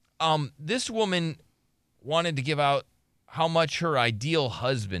This woman wanted to give out how much her ideal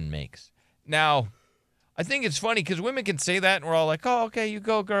husband makes. Now, I think it's funny because women can say that and we're all like, oh, okay, you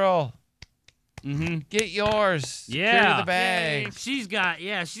go, girl. Mm-hmm. Get yours. Yeah. Carry the bag. She's got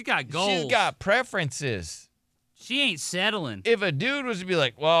goals. She's got preferences. She ain't settling. If a dude was to be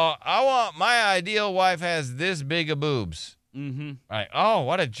like, well, I want my ideal wife has this big of boobs. Mm-hmm. Right. Oh,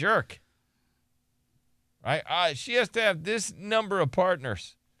 what a jerk. Right. She has to have this number of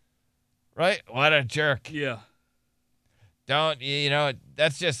partners. Right. What a jerk. Yeah.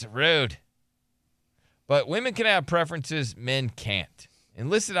 That's just rude. But women can have preferences, men can't. And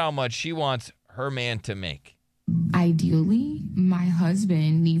listen how much she wants her man to make. Ideally, my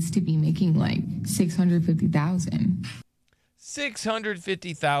husband needs to be making like $650,000.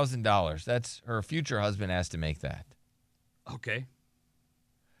 $650,000. That's her future husband has to make that. Okay.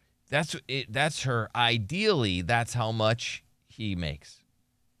 That's her. Ideally, that's how much he makes.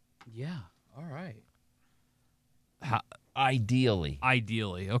 Yeah. All right. Ideally.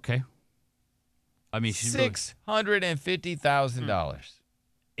 Okay. I mean, she's $650,000.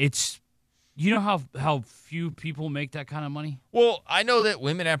 It's, how few people make that kind of money? Well, I know that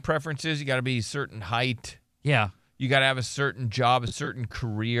women have preferences. You got to be a certain height. Yeah. You got to have a certain job, a certain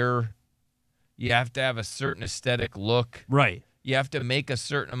career. You have to have a certain aesthetic look. Right. You have to make a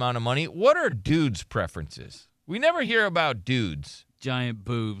certain amount of money. What are dudes' preferences? We never hear about dudes. Giant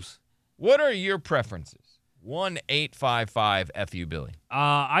boobs. What are your preferences? 1-855-FU Billy.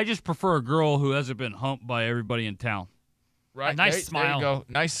 I just prefer a girl who hasn't been humped by everybody in town. Right. A nice smile. There you go.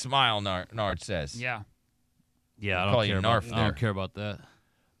 Nice smile, Nard says. Yeah. Yeah, Call you Narf I there. don't care about that.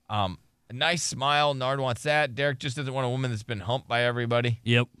 A nice smile. Nard wants that. Derek just doesn't want a woman that's been humped by everybody.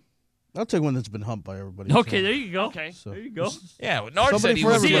 Yep. I'll take one that's been humped by everybody. Okay, so. there you go. Okay. So, There you go. Yeah, well, Nard said Somebody he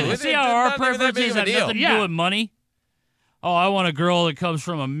for was everybody. See how our preferences have nothing to Yeah. do with money? Oh, I want a girl that comes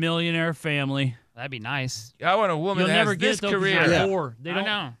from a millionaire family. That'd be nice. I want a woman You'll that never has get this it, though, 'cause career. you're Yeah. poor. They I don't.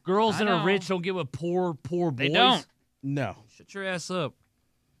 know. Girls I that are know. rich don't get with poor boys. They don't. No. Shut your ass up.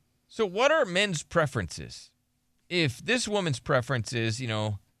 So what are men's preferences? If this woman's preference is,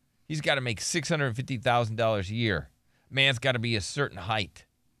 he's got to make $650,000 a year. Man's got to be a certain height.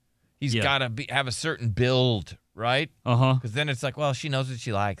 He's Yeah. got to have a certain build, right? Uh-huh. Because then it's like, well, she knows what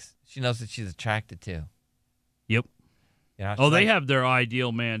she likes. She knows what she's attracted to. Yep. It's Oh, they like- have their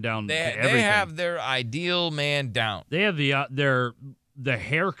ideal man down to everything. They have their ideal man down. They have the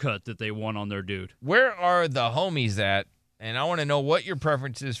haircut that they want on their dude. Where are the homies at? And I want to know what your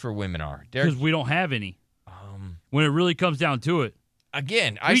preferences for women are. Derek, Because we don't have any. When it really comes down to it.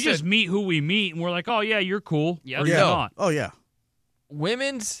 again, We I just said meet who we meet, and we're like, oh, yeah, you're cool. Yep. Or you're Yeah. not. Oh, yeah.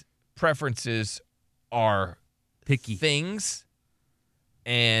 women's preferences are Picky. things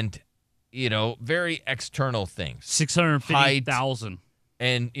and, very external things. 650,000.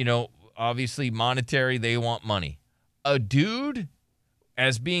 And, obviously monetary, they want money. A dude,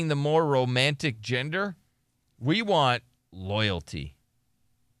 as being the more romantic gender, we want loyalty,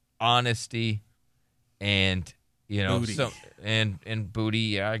 honesty, and, Booty. and booty,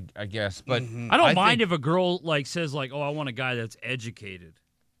 yeah, I guess. But I don't mind think- if a girl says oh, I want a guy that's educated.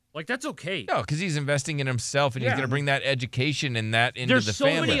 Like, that's okay. No, because he's investing in himself, and he's Yeah. going to bring that education and that into There's the so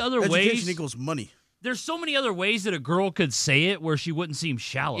family. many other Education ways. equals money. There's so many other ways that a girl could say it where she wouldn't seem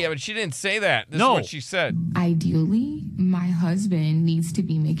shallow. Yeah, but she didn't say that. This No. is what she said. Ideally, my husband needs to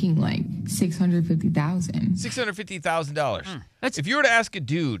be making like $650,000. $650,000. That's- If you were to ask a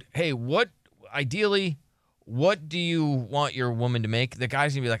dude, hey, what do you want your woman to make? The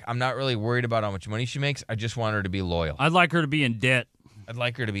guy's going to be like, I'm not really worried about how much money she makes. I just want her to be loyal. I'd like her to be in debt. I'd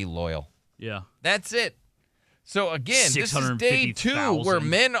like her to be loyal. Yeah. That's it. So again, this is day 2 where 650,000.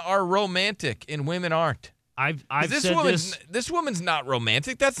 men are romantic and women aren't. I've This said woman's this. this woman's not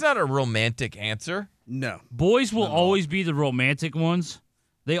romantic. That's not a romantic answer. No. Boys will always be the romantic ones.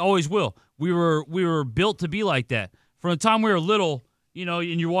 They always will. We were built to be like that. From the time we were little,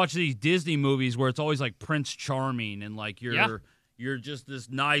 and you're watching these Disney movies where it's always like Prince Charming and like you're just this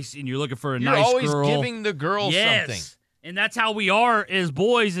nice and you're looking for a You're nice always girl. giving the girl Yes. something. And that's how we are as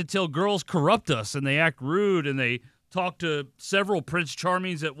boys until girls corrupt us and they act rude and they talk to several Prince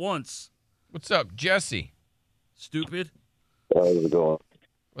Charmings at once. What's up, Jesse? Stupid. How's it going?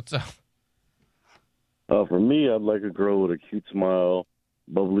 What's up? For me, I'd like a girl with a cute smile,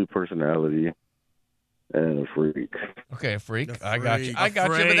 bubbly personality, and a freak. Okay, a freak. A I got you. freak. I got you.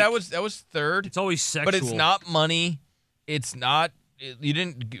 But freak. that was third. It's always sexual. But it's not money. It's not. You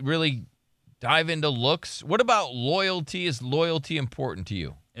didn't really dive into looks. What about loyalty? Is loyalty important to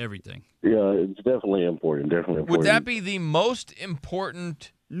you? everything. Yeah, it's definitely important. Definitely important. Would that be the most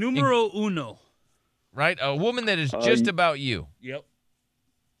important? Numero uno. Right, a woman that is just about you. Yep.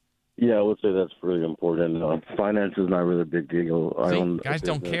 Yeah, I would say that's really important. Finance is not really a big deal. I See, own a guys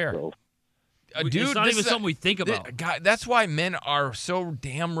don't business, care. so- Dude, it's not this even is something we think about. That's why men are so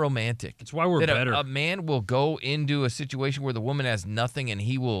damn romantic. That's why we're that better. A man will go into a situation where the woman has nothing, and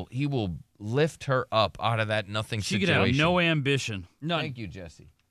he will lift her up out of that nothing She situation. could have no ambition. None. Thank you, Jesse.